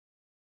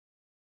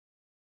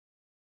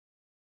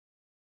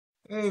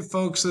Hey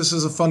folks, this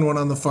is a fun one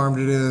on the farm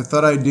today. I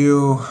thought I'd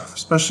do,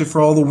 especially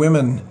for all the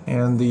women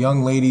and the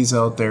young ladies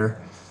out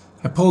there.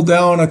 I pulled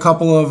down a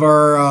couple of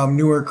our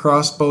newer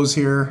crossbows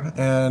here,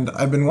 and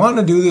I've been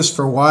wanting to do this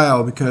for a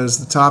while because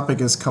the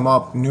topic has come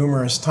up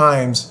numerous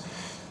times.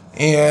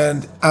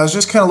 And I was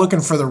just kind of looking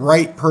for the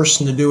right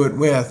person to do it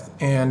with.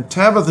 And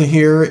Tabitha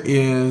here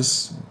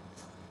is,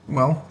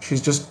 well,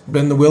 she's just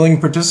been the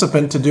willing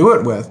participant to do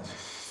it with.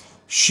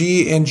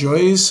 She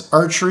enjoys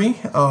archery.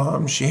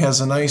 She has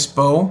a nice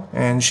bow,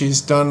 and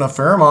she's done a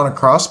fair amount of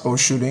crossbow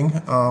shooting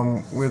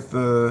with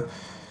the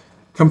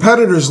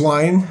competitors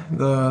line,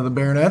 the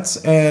Baronets.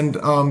 And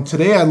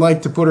today I'd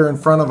like to put her in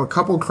front of a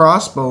couple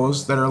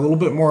crossbows that are a little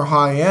bit more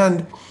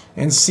high-end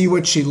and see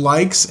what she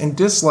likes and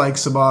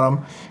dislikes about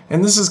them.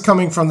 And this is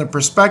coming from the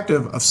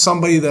perspective of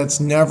somebody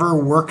that's never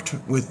worked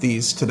with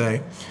these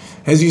today.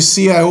 As you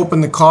see, I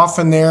opened the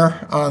coffin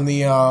there on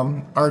the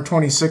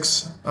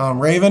R26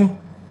 Raven.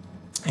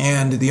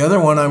 And the other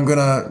one I'm going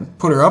to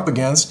put her up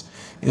against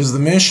is the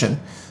Mission.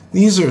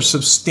 These are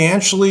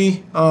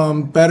substantially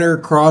better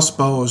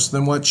crossbows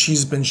than what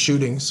she's been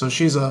shooting. So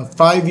she's a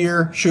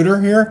 5-year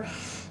shooter here.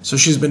 So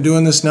she's been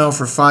doing this now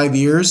for 5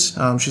 years.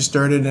 She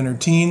started in her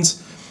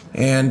teens,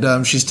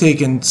 and she's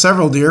taken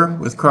several deer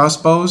with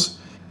crossbows,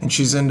 and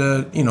she's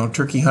into,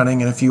 turkey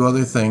hunting and a few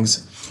other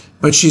things.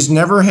 But she's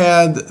never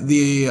had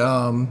the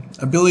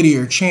ability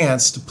or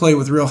chance to play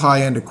with real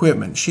high-end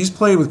equipment. She's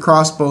played with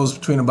crossbows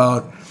between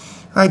about,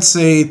 I'd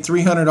say,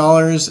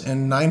 $300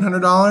 and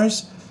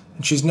 $900,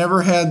 and she's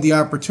never had the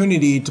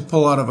opportunity to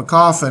pull out of a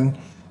coffin,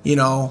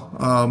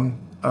 a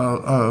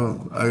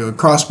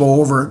crossbow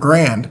over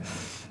 $1,000,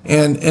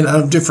 and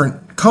of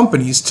different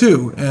companies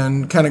too,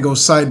 and kind of go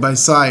side by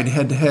side,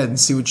 head to head, and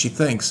see what she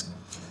thinks.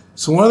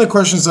 So one of the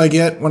questions I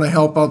get when I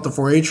help out the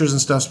 4-Hers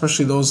and stuff,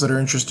 especially those that are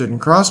interested in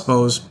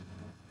crossbows,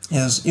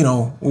 is,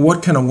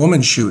 what can a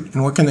woman shoot,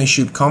 and what can they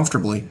shoot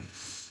comfortably?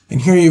 And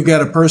here you've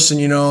got a person,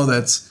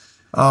 that's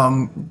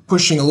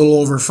pushing a little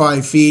over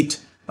 5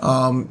 feet,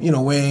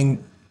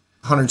 weighing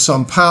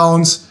 100-some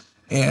pounds,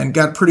 and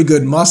got pretty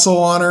good muscle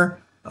on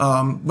her.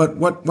 But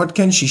what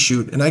can she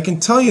shoot? And I can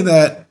tell you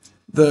that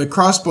the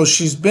crossbows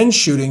she's been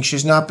shooting,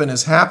 she's not been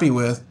as happy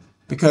with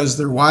because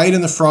they're wide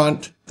in the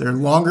front, they're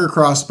longer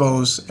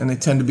crossbows, and they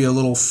tend to be a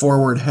little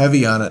forward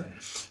heavy on it.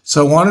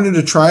 So I wanted her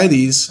to try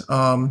these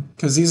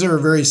because these are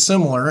very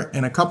similar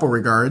in a couple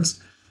regards,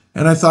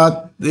 and I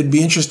thought it'd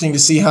be interesting to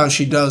see how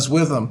she does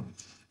with them.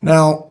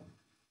 Now,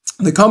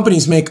 the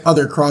companies make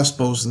other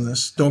crossbows than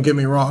this, don't get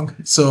me wrong,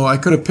 so I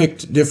could have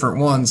picked different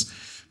ones.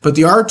 But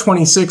the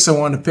R26 I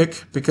wanted to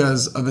pick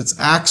because of its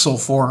axle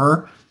for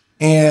her,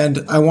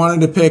 and I wanted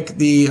to pick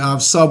the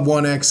Sub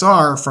 1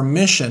 XR from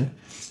Mission.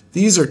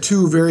 These are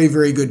two very,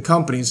 very good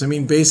companies. I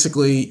mean,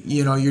 basically,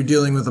 you're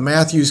dealing with a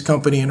Matthews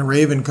company and a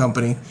Raven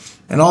company.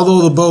 And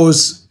although the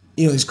bows,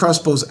 these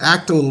crossbows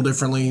act a little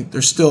differently,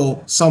 they're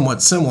still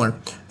somewhat similar.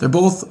 They're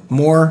both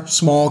more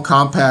small,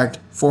 compact,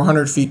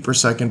 400 feet per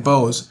second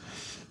bows.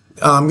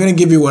 I'm going to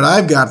give you what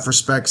I've got for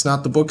specs,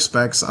 not the book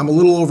specs. I'm a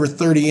little over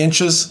 30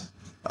 inches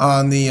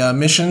on the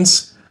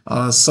Missions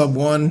Sub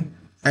 1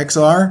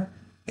 XR,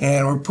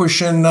 and we're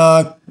pushing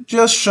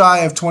just shy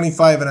of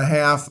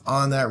 25.5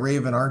 on that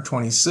Raven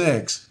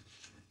R26.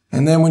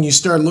 And then when you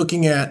start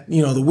looking at,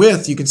 the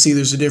width, you can see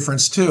there's a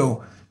difference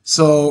too.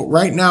 So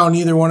right now,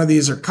 neither one of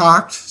these are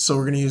cocked, so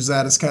we're going to use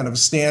that as kind of a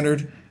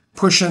standard.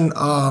 Pushing,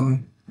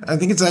 I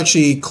think it's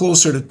actually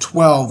closer to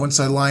 12 once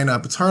I line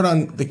up. It's hard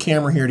on the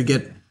camera here to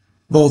get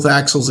both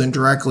axles in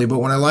directly, but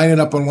when I line it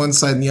up on one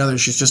side and the other,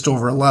 she's just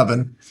over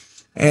 11.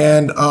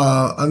 And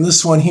on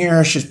this one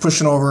here, she's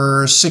pushing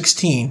over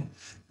 16.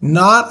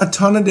 Not a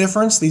ton of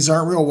difference. These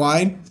aren't real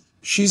wide.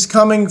 She's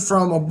coming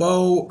from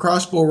a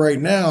crossbow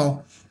right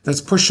now that's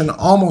pushing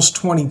almost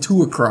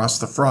 22 across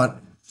the front,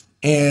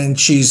 and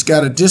she's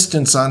got a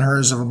distance on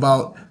hers of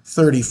about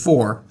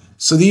 34.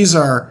 So these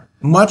are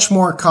much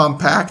more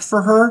compact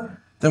for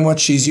her than what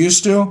she's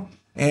used to.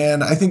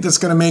 And I think that's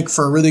going to make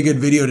for a really good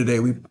video today.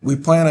 We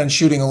plan on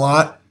shooting a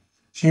lot.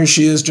 Here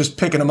she is just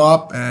picking them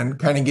up and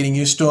kind of getting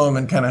used to them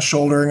and kind of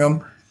shouldering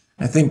them.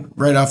 I think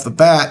right off the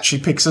bat, she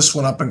picks this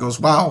one up and goes,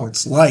 wow,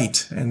 it's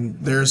light. And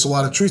there's a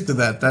lot of truth to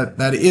that.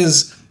 That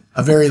is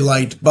a very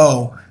light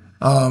bow.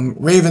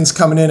 Raven's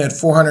coming in at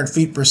 400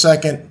 feet per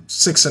second,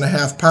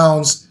 6.5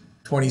 pounds,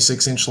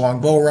 26-inch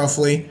long bow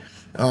roughly.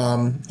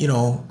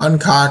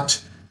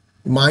 Uncocked.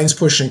 Mine's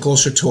pushing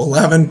closer to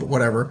 11, but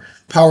whatever.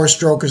 Power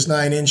stroke is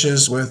 9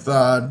 inches with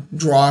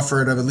draw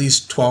effort of at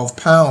least 12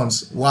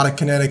 pounds. A lot of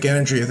kinetic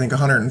energy, I think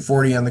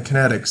 140 on the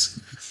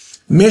kinetics.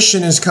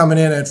 Mission is coming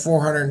in at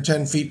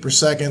 410 feet per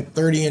second,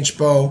 30-inch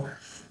bow,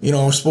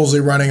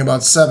 supposedly running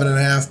about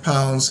 7.5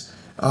 pounds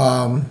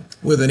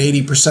with an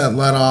 80%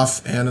 let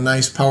off and a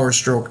nice power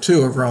stroke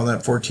too of around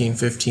that 14,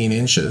 15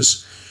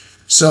 inches.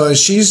 So as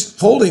she's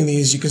holding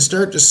these, you can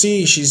start to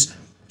see she's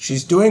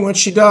doing what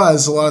she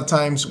does a lot of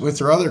times with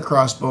her other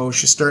crossbow.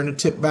 She's starting to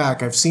tip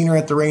back. I've seen her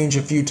at the range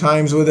a few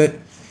times with it.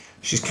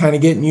 She's kind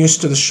of getting used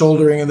to the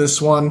shouldering of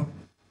this one.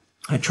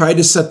 I tried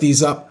to set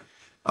these up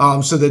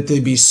so that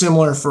they'd be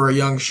similar for a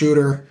young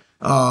shooter.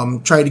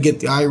 Try to get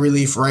the eye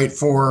relief right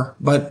for her.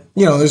 But,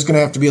 you know, there's going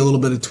to have to be a little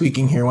bit of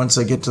tweaking here once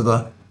I get to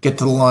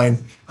the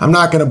line. I'm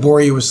not going to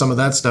bore you with some of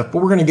that stuff,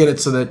 but we're going to get it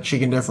so that she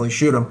can definitely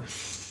shoot them.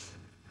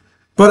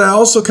 But I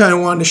also kind of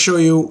wanted to show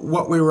you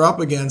what we were up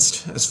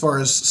against as far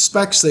as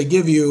specs they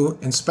give you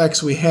and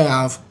specs we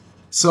have.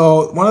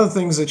 So one of the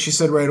things that she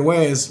said right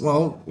away is,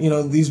 well, you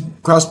know, these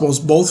crossbows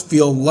both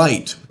feel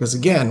light because,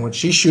 again, what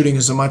she's shooting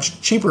is a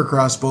much cheaper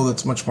crossbow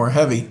that's much more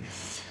heavy.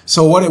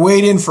 So what it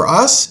weighed in for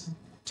us,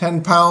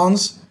 10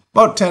 pounds,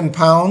 about 10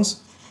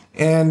 pounds.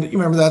 And you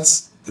remember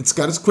it's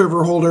got its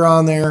quiver holder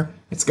on there.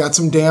 It's got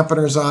some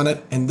dampeners on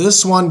it. And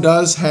this one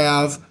does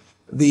have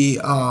the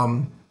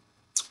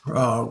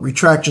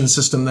retraction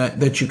system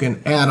that you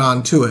can add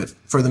on to it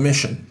for the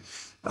mission.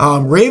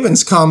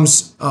 Ravens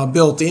comes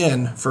built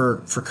in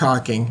for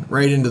cocking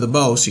right into the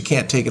bow, so you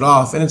can't take it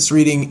off, and it's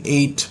reading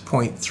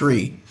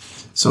 8.3.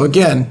 So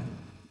again,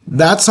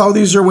 that's how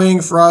these are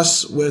weighing for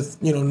us, with,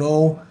 you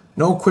know,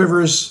 no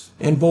quivers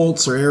and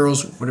bolts or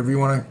arrows, whatever you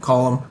want to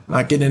call them.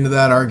 Not getting into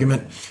that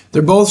argument.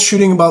 They're both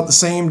shooting about the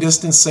same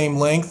distance, same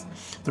length.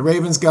 The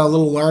Raven's got a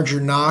little larger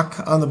knock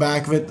on the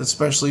back of it that's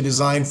specially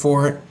designed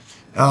for it,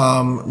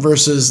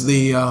 versus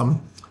the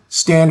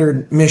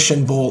standard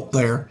mission bolt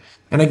there.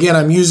 And again,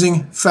 I'm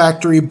using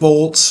factory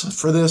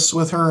bolts for this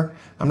with her.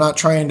 I'm not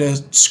trying to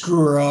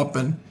screw her up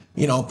and,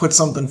 you know, put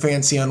something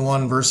fancy on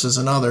one versus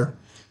another.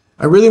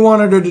 I really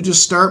wanted her to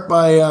just start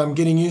by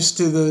getting used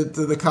to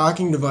the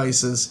cocking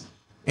devices.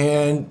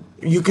 And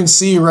you can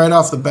see right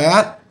off the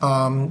bat,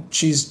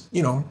 she's,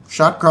 you know,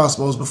 shot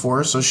crossbows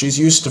before, so she's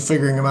used to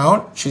figuring them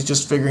out. She's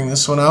just figuring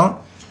this one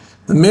out.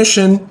 The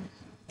mission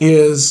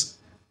is,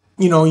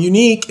 you know,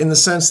 unique in the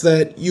sense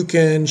that you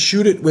can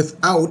shoot it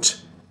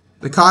without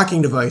the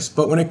cocking device.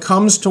 But when it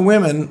comes to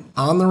women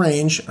on the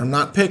range, I'm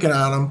not picking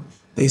on them,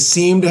 they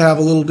seem to have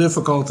a little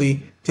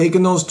difficulty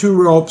taking those two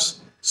ropes,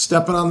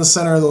 stepping on the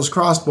center of those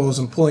crossbows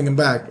and pulling them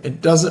back.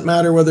 It doesn't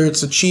matter whether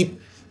it's a cheap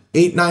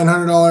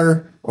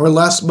 $800-900 or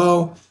less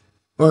bow,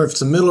 or if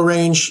it's a middle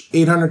range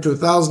 $800 to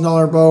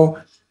 $1,000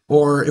 bow,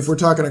 or if we're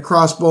talking a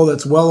crossbow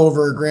that's well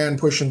over $1,000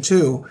 pushing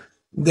 $2,000,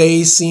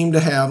 they seem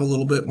to have a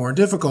little bit more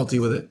difficulty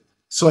with it.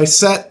 So I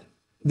set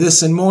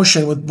this in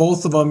motion with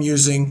both of them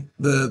using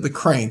the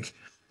crank,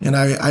 and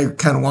I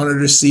kind of wanted her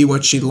to see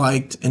what she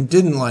liked and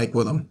didn't like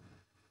with them.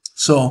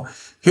 So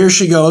here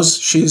she goes.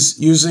 She's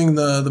using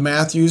the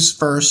Matthews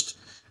first.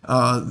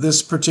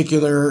 This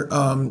particular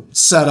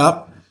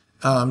setup,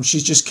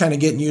 she's just kind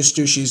of getting used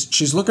to.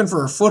 She's looking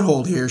for a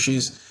foothold here.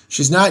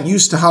 She's not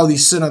used to how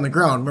these sit on the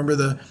ground.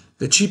 Remember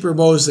the cheaper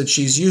bows that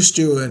she's used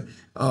to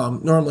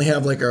and normally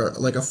have like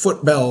a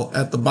foot bell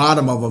at the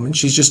bottom of them, and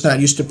she's just not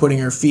used to putting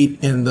her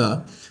feet in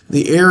the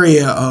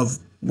area of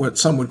what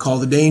some would call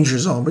the danger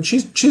zone. But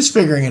she's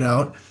figuring it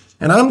out,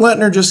 and I'm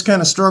letting her just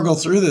kind of struggle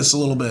through this a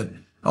little bit.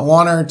 I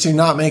want her to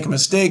not make a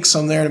mistake, so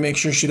I'm there to make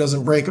sure she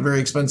doesn't break a very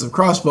expensive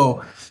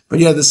crossbow. But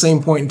yet at the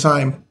same point in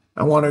time,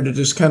 I want her to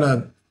just kind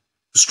of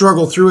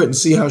struggle through it and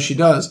see how she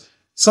does.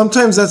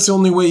 Sometimes that's the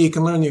only way you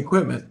can learn the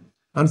equipment.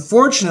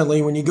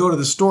 Unfortunately, when you go to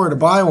the store to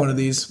buy one of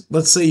these,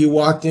 let's say you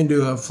walked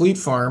into a fleet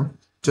farm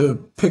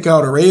to pick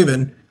out a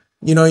Raven,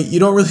 you know, you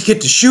don't really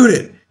get to shoot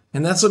it.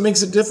 And that's what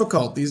makes it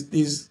difficult.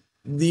 These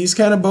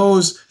kind of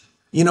bows,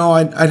 you know,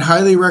 I'd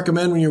highly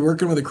recommend when you're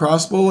working with a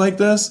crossbow like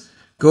this,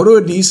 go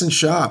to a decent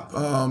shop,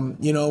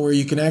 you know, where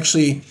you can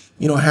actually,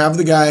 you know, have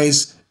the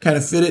guys kind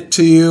of fit it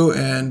to you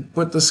and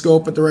put the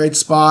scope at the right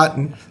spot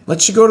and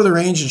let you go to the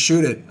range and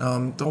shoot it.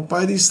 Don't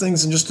buy these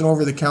things in just an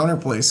over-the-counter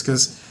place,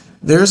 because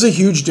there's a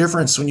huge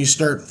difference when you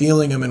start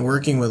feeling them and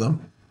working with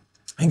them.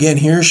 Again,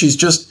 here she's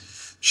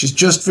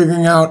just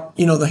figuring out,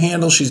 you know, the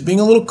handle. She's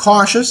being a little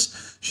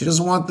cautious. She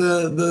doesn't want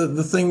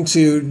the thing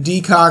to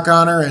decock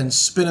on her and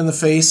spin in the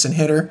face and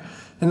hit her,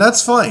 and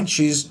that's fine.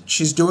 She's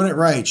doing it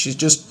right.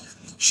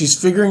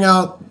 She's figuring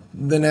out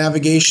the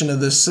navigation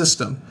of this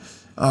system,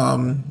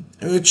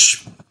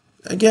 which,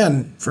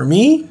 again, for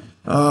me,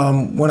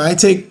 when I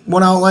take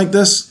one out like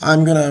this,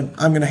 I'm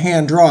gonna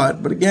hand draw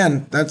it. But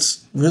again,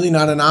 that's really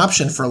not an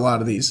option for a lot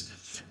of these.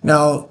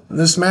 Now,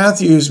 this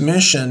Matthews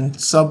Mission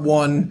Sub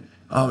 1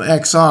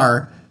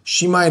 XR,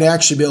 she might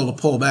actually be able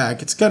to pull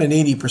back. It's got an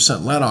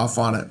 80% let off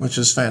on it, which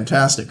is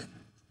fantastic.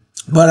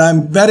 But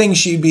I'm betting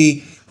she'd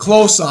be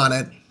close on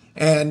it,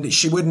 and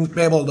she wouldn't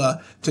be able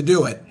to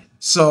do it.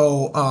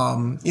 So,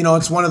 you know,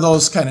 it's one of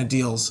those kind of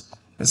deals.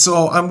 And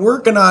so I'm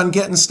working on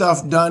getting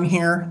stuff done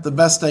here the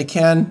best I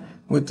can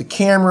with the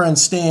camera and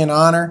staying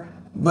on her.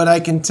 But I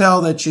can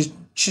tell that she's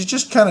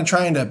just kind of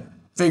trying to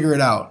figure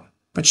it out.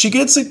 But she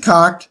gets it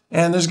cocked,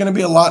 and there's going to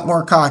be a lot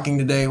more cocking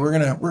today. We're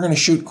gonna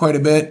shoot quite a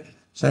bit.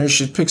 So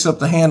she picks up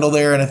the handle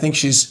there, and I think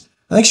she's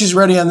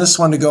ready on this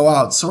one to go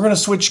out. So we're going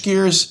to switch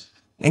gears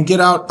and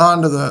get out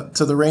onto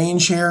the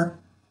range here.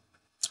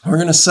 We're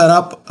going to set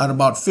up at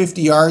about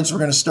 50 yards. We're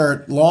going to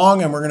start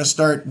long, and we're going to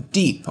start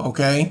deep,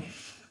 okay?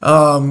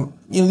 You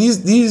know,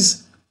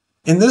 these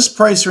in this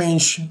price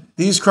range,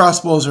 these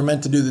crossbows are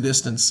meant to do the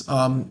distance.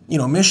 You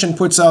know, Mission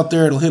puts out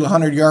there, it'll hit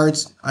 100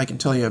 yards. I can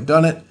tell you I've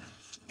done it.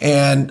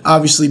 And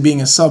obviously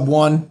being a sub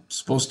 1,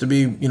 supposed to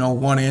be, you know,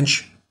 1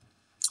 inch.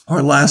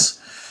 or less.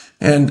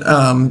 And,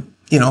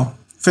 you know,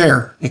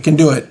 fair, it can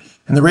do it.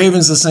 And the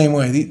Raven's the same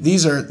way.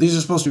 These are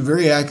supposed to be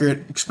very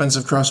accurate,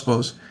 expensive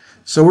crossbows.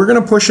 So we're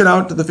going to push it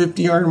out to the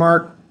 50-yard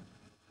mark.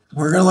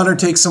 We're going to let her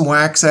take some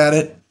wax at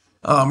it.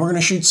 We're going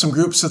to shoot some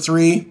groups of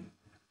 3.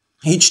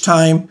 Each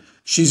time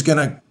she's going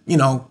to, you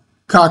know,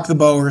 cock the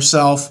bow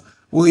herself.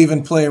 We'll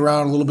even play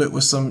around a little bit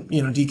with some,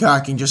 you know,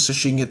 decocking just so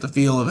she can get the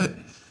feel of it.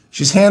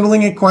 She's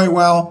handling it quite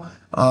well.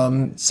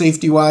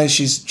 Safety-wise,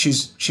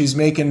 she's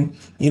making,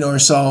 you know,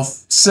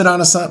 herself sit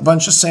on a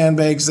bunch of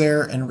sandbags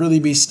there and really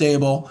be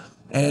stable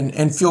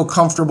and feel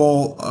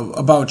comfortable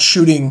about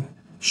shooting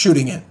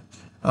it.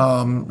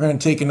 We're going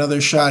to take another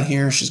shot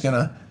here. She's going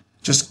to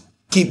just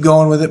keep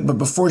going with it, but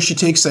before she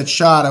takes that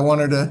shot, I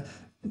wanted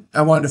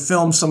to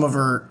film some of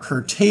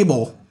her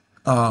table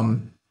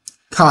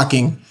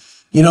cocking.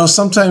 You know,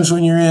 sometimes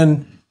when you're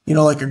in, you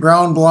know, like a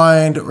ground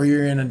blind or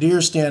you're in a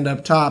deer stand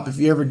up top, if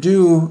you ever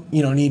do,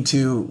 you know, need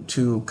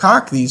to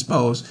cock these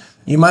bows,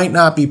 you might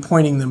not be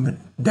pointing them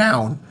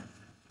down.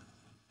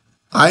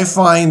 I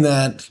find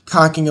that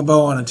cocking a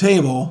bow on a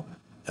table,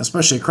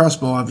 especially a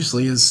crossbow,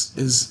 obviously, is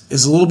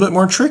a little bit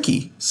more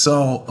tricky.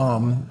 So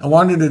I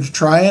wanted to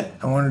try it.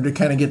 I wanted to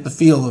kind of get the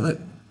feel of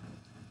it.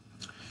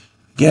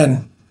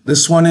 Again,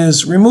 this one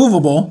is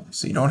removable,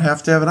 so you don't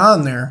have to have it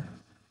on there.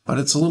 But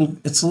it's a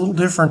little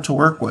different to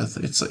work with.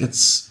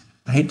 It's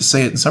I hate to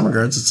say it in some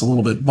regards, it's a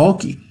little bit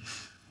bulky.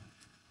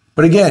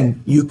 But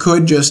again, you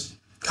could just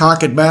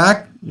cock it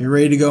back. You're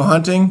ready to go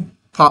hunting.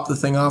 Pop the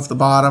thing off the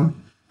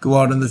bottom. Go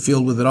out in the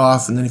field with it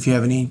off, and then if you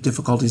have any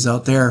difficulties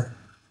out there,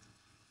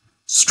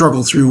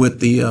 struggle through with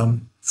the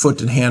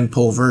foot and hand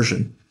pull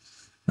version.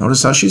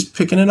 Notice how she's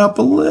picking it up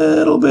a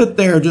little bit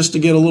there just to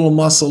get a little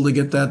muscle to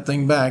get that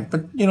thing back.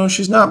 But, you know,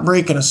 she's not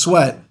breaking a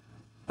sweat.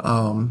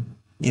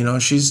 You know,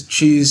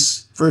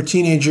 she's for a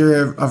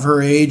teenager of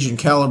her age and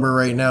caliber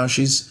right now,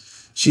 she's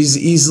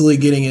easily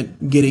getting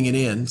it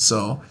in.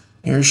 So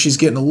here she's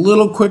getting a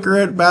little quicker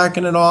at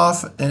backing it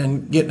off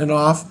and getting it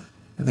off.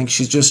 I think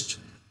she's just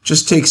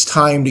takes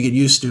time to get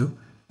used to.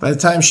 By the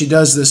time she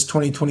does this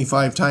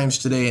 20-25 times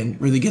today and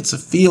really gets a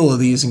feel of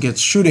these and gets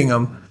shooting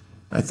them,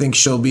 I think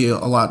she'll be a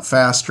lot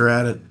faster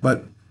at it.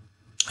 But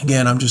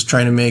again, I'm just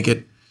trying to make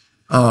it,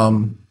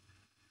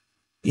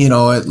 you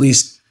know, at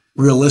least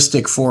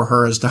realistic for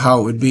her as to how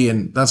it would be.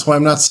 And that's why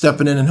I'm not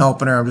stepping in and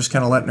helping her. I'm just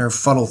kind of letting her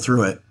fuddle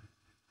through it.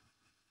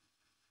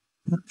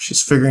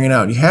 She's figuring it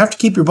out. You have to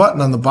keep your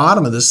button on the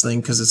bottom of this thing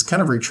because it's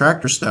kind of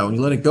retractor style. When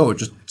you let it go, it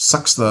just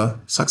sucks the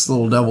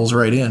little devils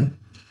right in.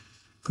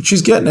 But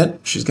she's getting it.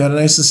 She's got it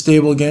nice and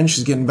stable again.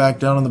 She's getting back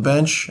down on the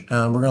bench.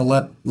 We're going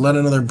to let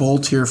another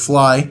bolt here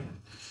fly.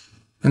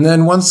 And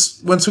then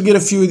once we get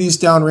a few of these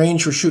down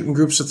range, we're shooting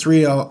groups of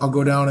 3. I'll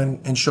go down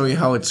and show you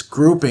how it's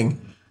grouping.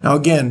 Now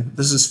again,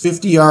 this is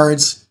 50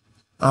 yards.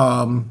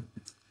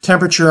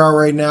 Temperature out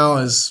right now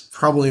is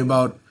probably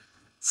about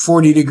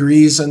 40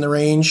 degrees in the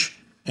range.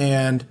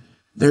 And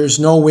there's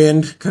no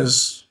wind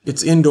because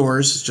it's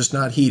indoors. It's just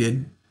not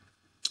heated.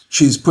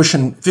 She's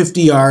pushing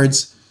 50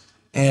 yards.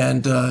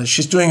 And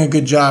she's doing a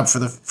good job for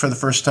the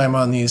first time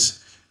on these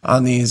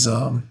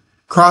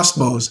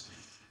crossbows.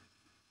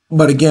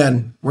 But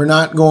again, we're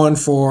not going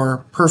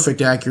for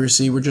perfect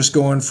accuracy. We're just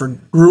going for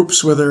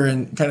groups with her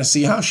and kind of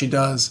see how she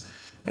does.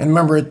 And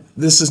remember,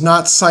 this is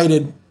not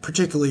sighted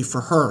particularly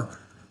for her.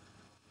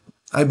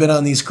 I've been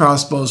on these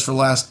crossbows for the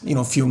last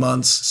few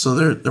months,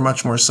 so they're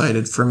much more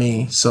sighted for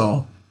me.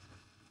 So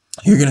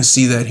you're going to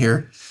see that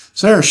here.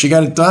 So there, she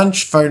got it done.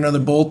 She fired another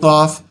bolt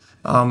off.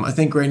 I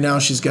think right now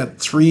she's got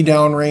 3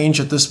 down range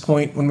at this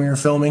point when we were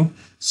filming.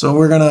 So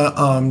we're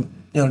gonna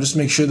just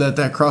make sure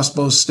that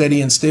crossbow's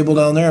steady and stable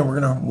down there, and we're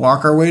gonna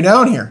walk our way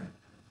down here.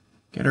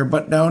 Get her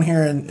butt down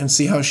here and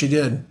see how she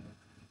did.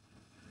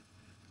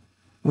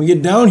 When we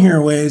get down here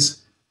a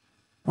ways,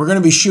 we're gonna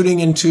be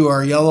shooting into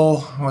our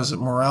yellow,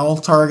 morel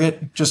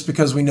target, just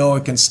because we know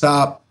it can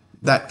stop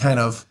that kind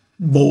of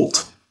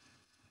bolt.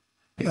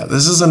 Yeah,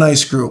 this is a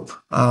nice group.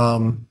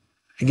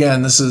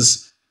 Again, this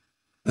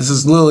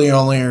is Lily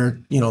only her,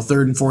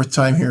 3rd and 4th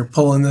time here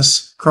pulling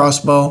this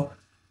crossbow,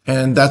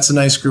 and that's a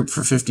nice group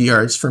for 50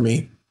 yards for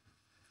me.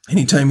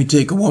 Anytime you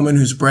take a woman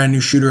who's a brand new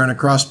shooter on a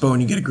crossbow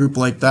and you get a group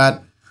like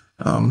that,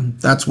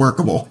 that's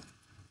workable.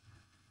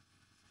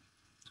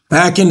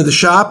 Back into the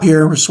shop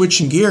here, we're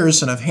switching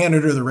gears, and I've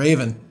handed her the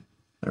Raven.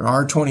 They're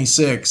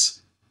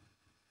R26.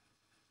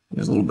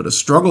 There's a little bit of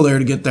struggle there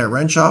to get that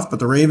wrench off, but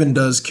the Raven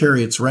does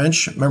carry its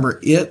wrench. Remember,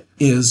 it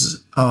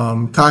is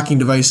cocking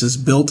devices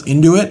built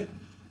into it.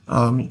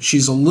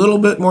 She's a little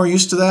bit more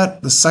used to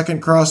that. The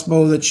second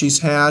crossbow that she's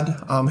had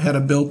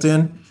a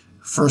built-in.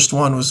 First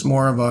one was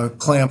more of a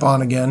clamp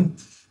on again.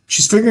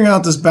 She's figuring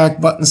out this back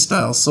button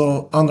style.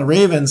 So on the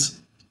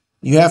Ravens,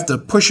 you have to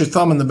push your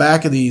thumb in the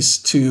back of these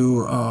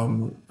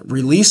to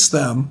release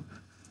them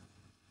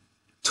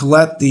to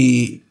let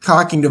the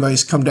cocking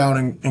device come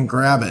down and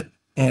grab it.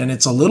 And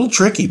it's a little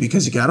tricky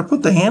because you got to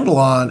put the handle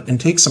on and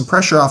take some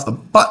pressure off the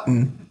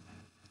button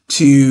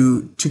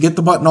to get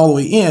the button all the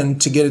way in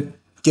to get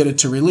it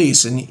to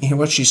release. And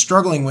what she's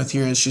struggling with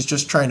here is she's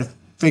just trying to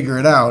figure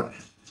it out.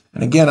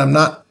 And again, I'm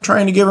not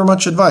trying to give her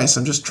much advice.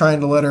 I'm just trying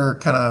to let her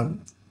kind of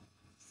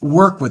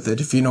work with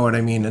it, if you know what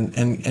I mean,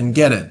 and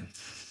get it.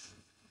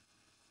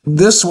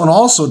 This one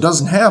also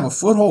doesn't have a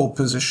foothold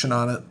position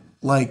on it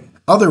like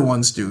other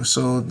ones do,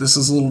 so this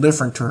is a little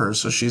different to her.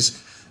 So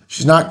she's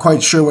not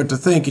quite sure what to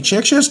think, and she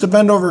actually has to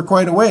bend over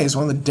quite a ways.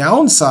 One of the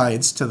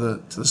downsides to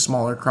the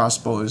smaller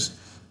crossbows,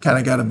 kind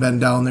of got to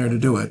bend down there to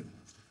do it.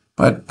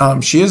 But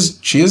she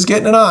is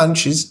getting it on.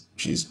 She's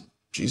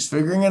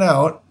figuring it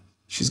out.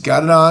 She's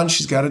got it on.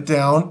 She's got it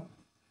down,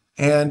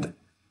 and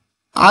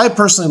I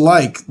personally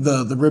like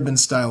the ribbon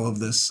style of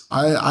this.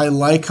 I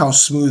like how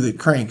smooth it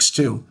cranks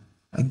too.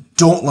 I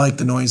don't like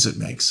the noise it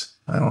makes.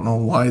 I don't know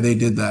why they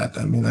did that.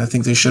 I mean, I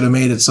think they should have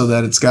made it so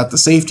that it's got the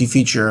safety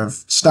feature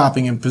of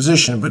stopping in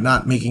position, but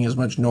not making as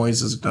much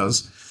noise as it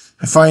does.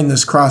 I find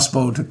this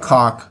crossbow to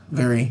cock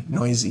very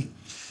noisy.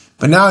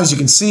 But now, as you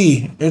can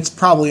see, it's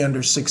probably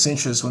under 6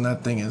 inches when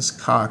that thing is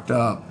cocked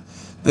up.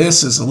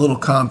 This is a little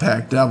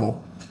compact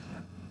devil.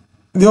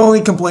 The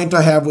only complaint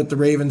I have with the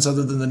Ravens,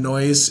 other than the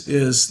noise,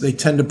 is they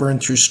tend to burn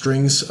through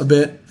strings a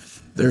bit.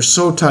 They're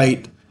so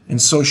tight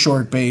and so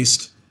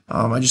short-based.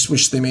 I just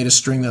wish they made a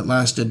string that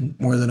lasted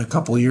more than a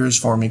couple of years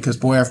for me, because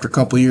boy, after a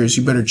couple of years,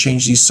 you better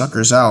change these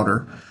suckers out,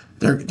 or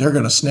they're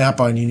going to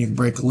snap on you and you can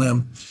break a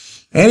limb.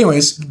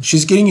 Anyways,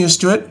 she's getting used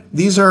to it.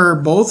 These are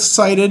both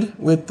sighted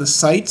with the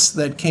sights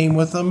that came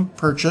with them,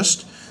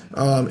 purchased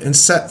and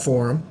set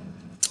for them.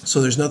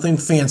 So there's nothing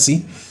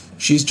fancy.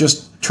 She's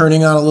just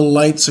turning on a little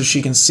light so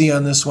she can see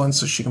on this one,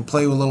 so she can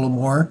play with a little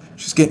more.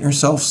 She's getting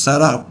herself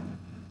set up.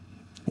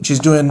 And she's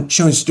doing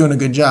a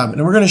good job.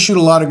 And we're going to shoot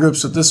a lot of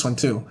groups with this one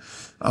too.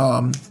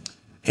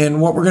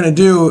 And what we're going to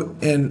do,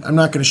 and I'm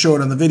not going to show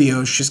it on the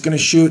video, she's going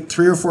to shoot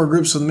 3 or 4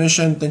 groups with the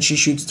mission, then she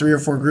shoots 3 or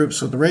 4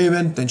 groups with the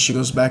Raven, then she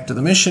goes back to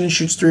the mission and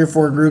shoots 3 or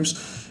 4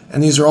 groups,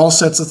 and these are all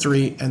sets of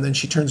 3, and then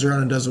she turns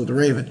around and does it with the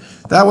Raven.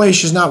 That way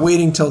she's not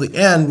waiting till the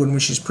end when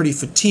she's pretty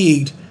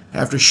fatigued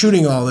after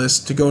shooting all this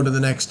to go to the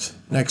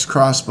next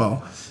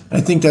crossbow. And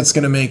I think that's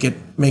going to make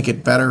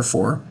it better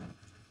for her.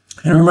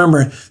 And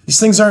remember, these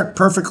things aren't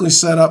perfectly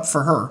set up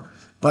for her.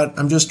 But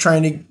I'm just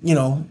trying to, you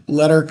know,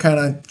 let her kind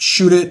of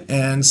shoot it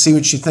and see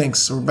what she thinks.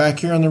 So we're back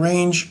here on the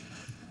range.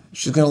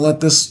 She's going to let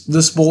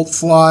this bolt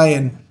fly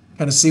and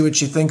kind of see what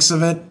she thinks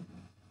of it.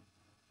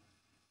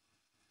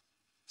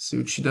 See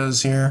what she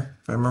does here.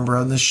 If I remember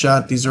on this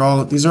shot, these are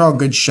all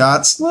good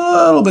shots. A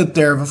little bit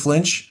there of a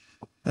flinch,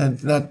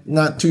 and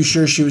not too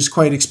sure she was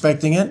quite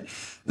expecting it.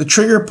 The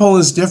trigger pull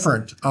is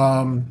different.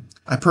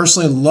 I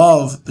personally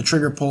love the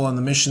trigger pull on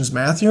the Missions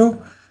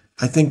Matthew.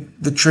 I think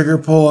the trigger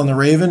pull on the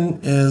Raven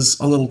is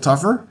a little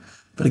tougher,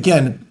 but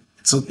again,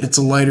 it's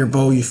a lighter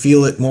bow. You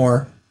feel it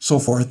more, so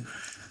forth.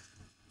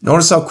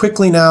 Notice how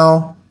quickly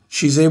now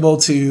she's able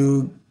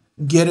to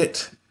get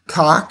it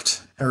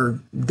cocked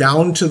or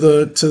down to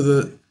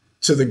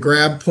the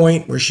grab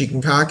point where she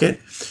can cock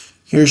it.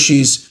 Here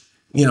she's,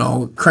 you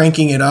know,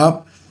 cranking it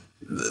up.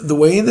 The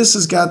way this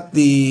has got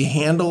the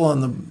handle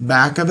on the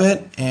back of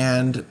it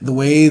and the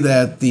way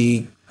that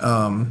the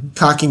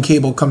cocking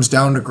cable comes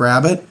down to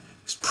grab it,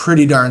 it's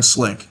pretty darn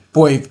slick.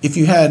 Boy, if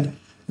you had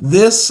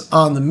this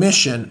on the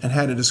Mission and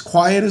had it as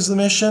quiet as the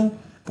Mission,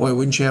 boy,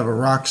 wouldn't you have a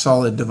rock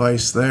solid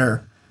device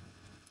there.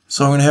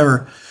 So I'm going to have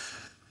her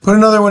put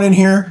another one in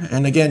here,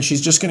 and again,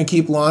 she's just going to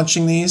keep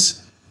launching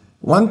these.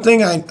 One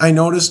thing I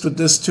noticed with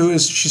this too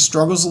is she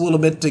struggles a little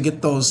bit to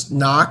get those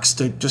knocks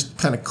to just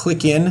kind of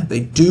click in. They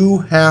do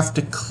have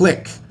to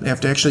click. They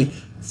have to actually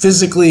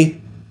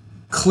physically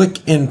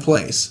click in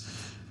place.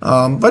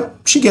 But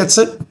she gets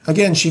it.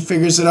 Again, she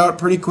figures it out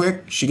pretty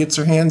quick. She gets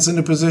her hands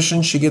into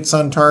position. She gets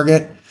on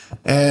target,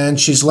 and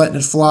she's letting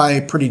it fly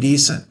pretty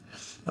decent.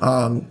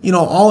 You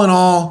know, all in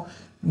all,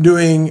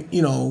 doing,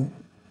 you know,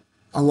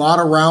 a lot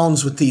of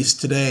rounds with these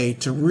today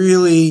to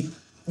really,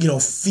 you know,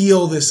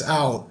 feel this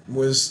out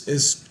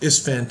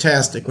is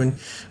fantastic. When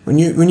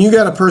you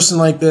got a person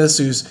like this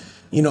who's,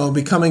 you know,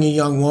 becoming a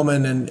young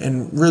woman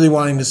and really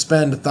wanting to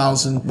spend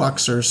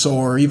 $1,000 or so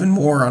or even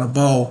more on a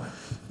bow,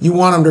 you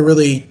want them to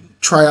really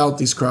try out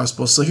these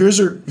crossbows. So here's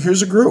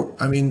a group.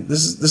 I mean,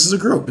 this is a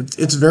group.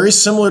 It's very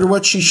similar to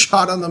what she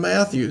shot on the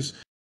Matthews.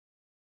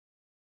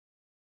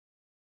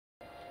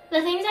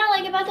 The things I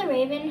like about the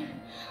Raven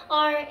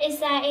is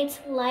that it's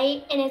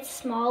light and it's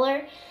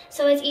smaller,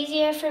 so it's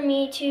easier for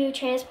me to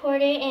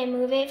transport it and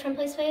move it from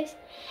place to place.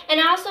 And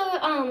I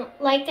also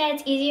like that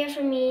it's easier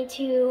for me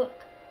to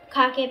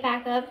cock it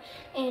back up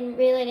and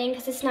reel it in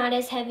because it's not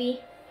as heavy.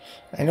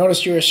 I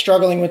noticed you were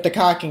struggling with the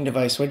cocking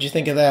device. What'd you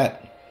think of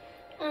that?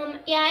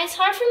 Yeah, it's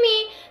hard for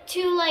me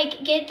to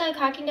like get the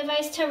cocking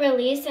device to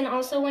release, and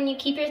also when you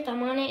keep your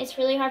thumb on it, it's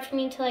really hard for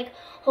me to like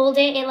hold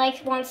it. It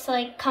like wants to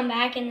like come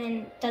back and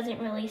then doesn't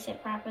release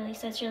it properly,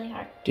 so it's really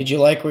hard. Did you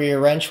like where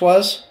your wrench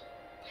was?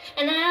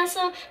 And I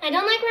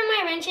don't like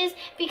where my wrench is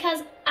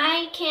because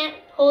I can't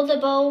hold the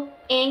bow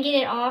and get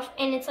it off,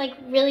 and it's like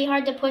really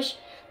hard to push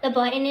the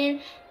button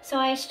in, so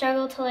I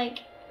struggle to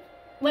like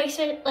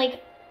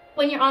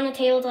when you're on the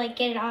table to like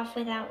get it off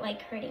without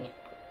like hurting it.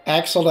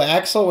 Axle to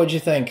axle, what'd you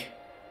think?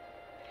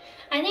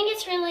 I think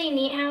it's really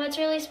neat how it's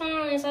really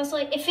small, and it's also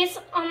like it fits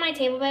on my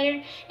table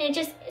better, and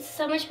it's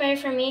so much better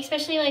for me,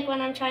 especially like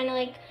when I'm trying to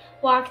like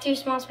walk through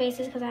small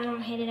spaces because I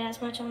don't hit it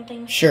as much on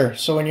things. Sure.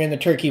 So when you're in the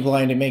turkey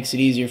blind, it makes it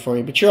easier for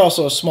you. But you're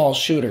also a small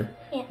shooter,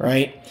 Yeah.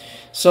 right?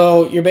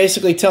 So you're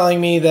basically telling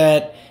me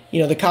that,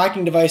 you know, the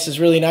cocking device is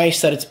really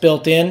nice that it's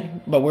built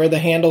in, but where the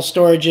handle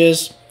storage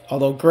is,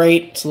 although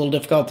great, it's a little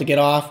difficult to get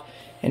off,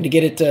 and to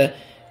get it to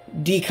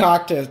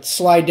decock to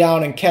slide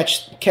down and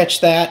catch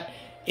that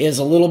is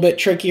a little bit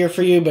trickier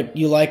for you, but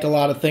you like a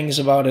lot of things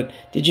about it.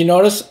 Did you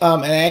notice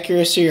an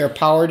accuracy or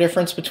power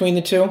difference between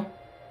the two?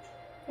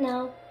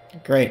 No.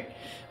 Great.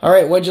 All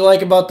right, what'd you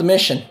like about the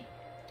mission?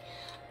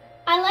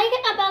 I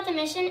like about the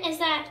mission is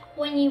that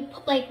when you,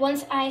 like,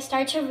 once I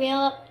start to reel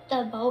up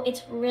the boat,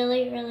 it's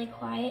really, really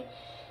quiet.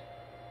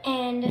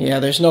 And Yeah,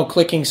 there's no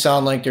clicking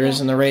sound like there is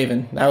in the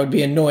Raven. That would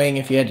be annoying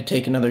if you had to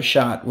take another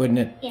shot, wouldn't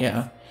it? Yes.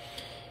 Yeah.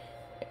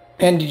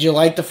 And did you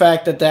like the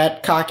fact that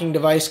that cocking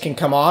device can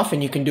come off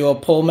and you can do a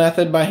pull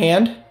method by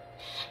hand?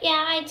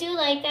 yeah, I do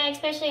like that,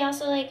 especially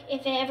also, like,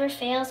 if it ever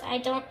fails, I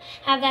don't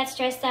have that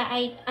stress that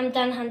I'm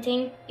done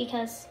hunting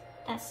because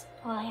that's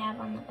all I have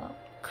on the boat.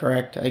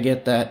 Correct, I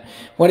get that.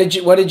 What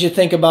did you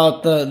think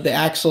about the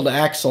axle to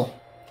axle?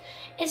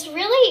 It's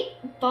really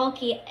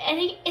bulky. I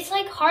think it's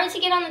like hard to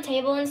get on the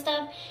table and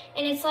stuff,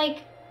 and it's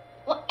like,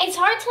 well, it's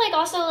hard to like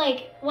also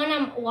like when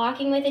I'm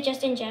walking with it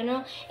just in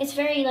general. It's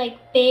very like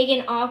big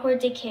and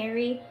awkward to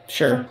carry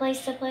from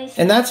place to place.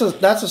 And that's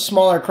a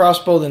smaller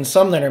crossbow than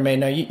some that are made.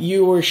 Now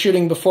you were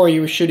shooting before.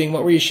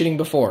 What were you shooting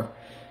before?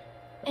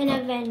 An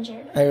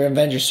Avenger. An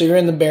Avenger. So you're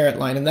in the Barrett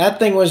line, and that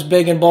thing was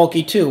big and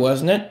bulky too,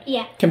 wasn't it?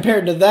 Yeah.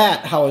 Compared to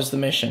that, how was the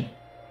mission?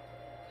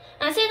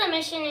 I'd say the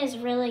mission is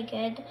really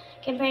good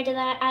compared to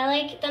that. I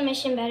like the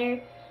mission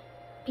better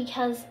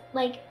because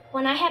like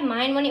when I had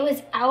mine, when it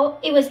was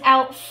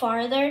out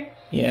farther.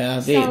 Yeah,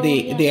 So,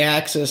 the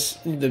axis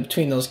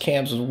between those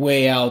cams was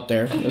way out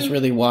there. It was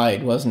really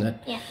wide, wasn't it?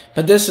 Yeah.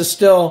 But this is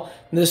still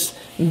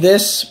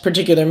this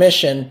particular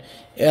mission,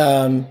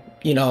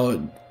 you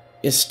know,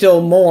 is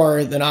still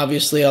more than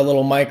obviously a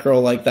little micro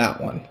like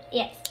that one.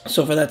 Yes.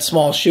 So for that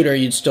small shooter,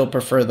 you'd still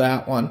prefer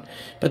that one.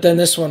 But then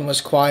this one was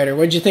quieter.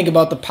 What did you think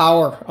about the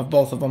power of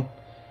both of them?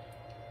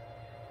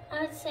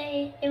 I would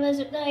say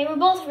they were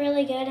both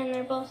really good, and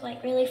they're both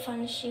like really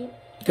fun to shoot.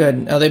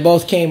 Good. Now they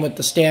both came with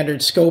the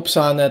standard scopes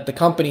on that the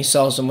company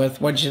sells them with.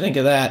 What did you think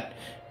of that?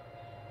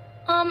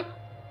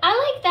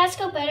 I like that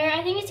scope better.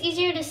 I think it's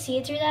easier to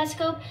see through that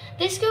scope.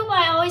 This scope,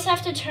 I always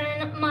have to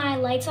turn my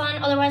lights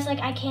on, otherwise like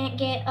I can't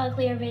get a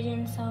clear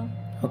vision, so.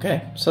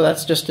 Okay, so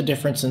that's just a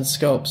difference in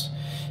scopes.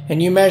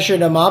 And you measured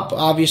them up.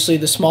 Obviously,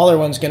 the smaller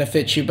one's going to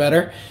fit you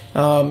better,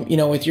 you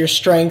know, with your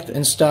strength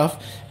and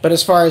stuff. But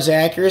as far as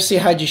accuracy,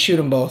 how'd you shoot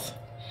them both?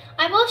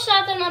 I both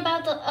shot them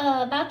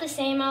about the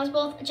same. I was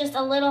both just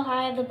a little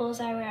high of the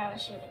bullseye where I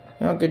was shooting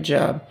them. Oh, good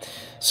job.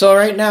 So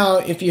right now,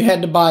 if you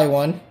had to buy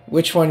one,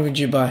 which one would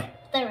you buy?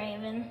 The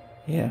Raven.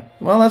 Yeah,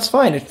 well, that's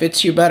fine. It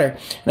fits you better.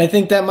 And I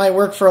think that might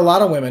work for a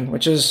lot of women,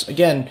 which is,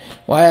 again,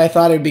 why I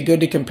thought it would be good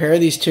to compare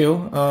these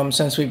two,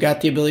 since we've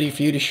got the ability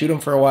for you to shoot them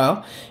for a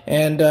while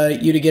and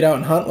you to get out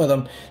and hunt with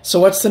them. So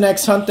what's the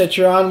next hunt that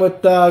you're on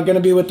with, going to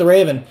be with the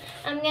Raven?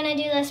 I'm going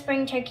to do the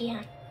spring turkey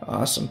hunt.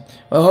 Awesome.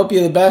 Well, I hope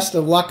you the best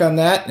of luck on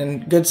that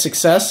and good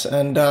success.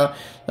 And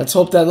let's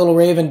hope that little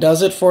Raven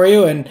does it for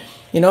you. And,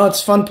 you know,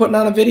 it's fun putting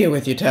on a video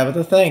with you,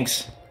 Tabitha.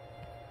 Thanks.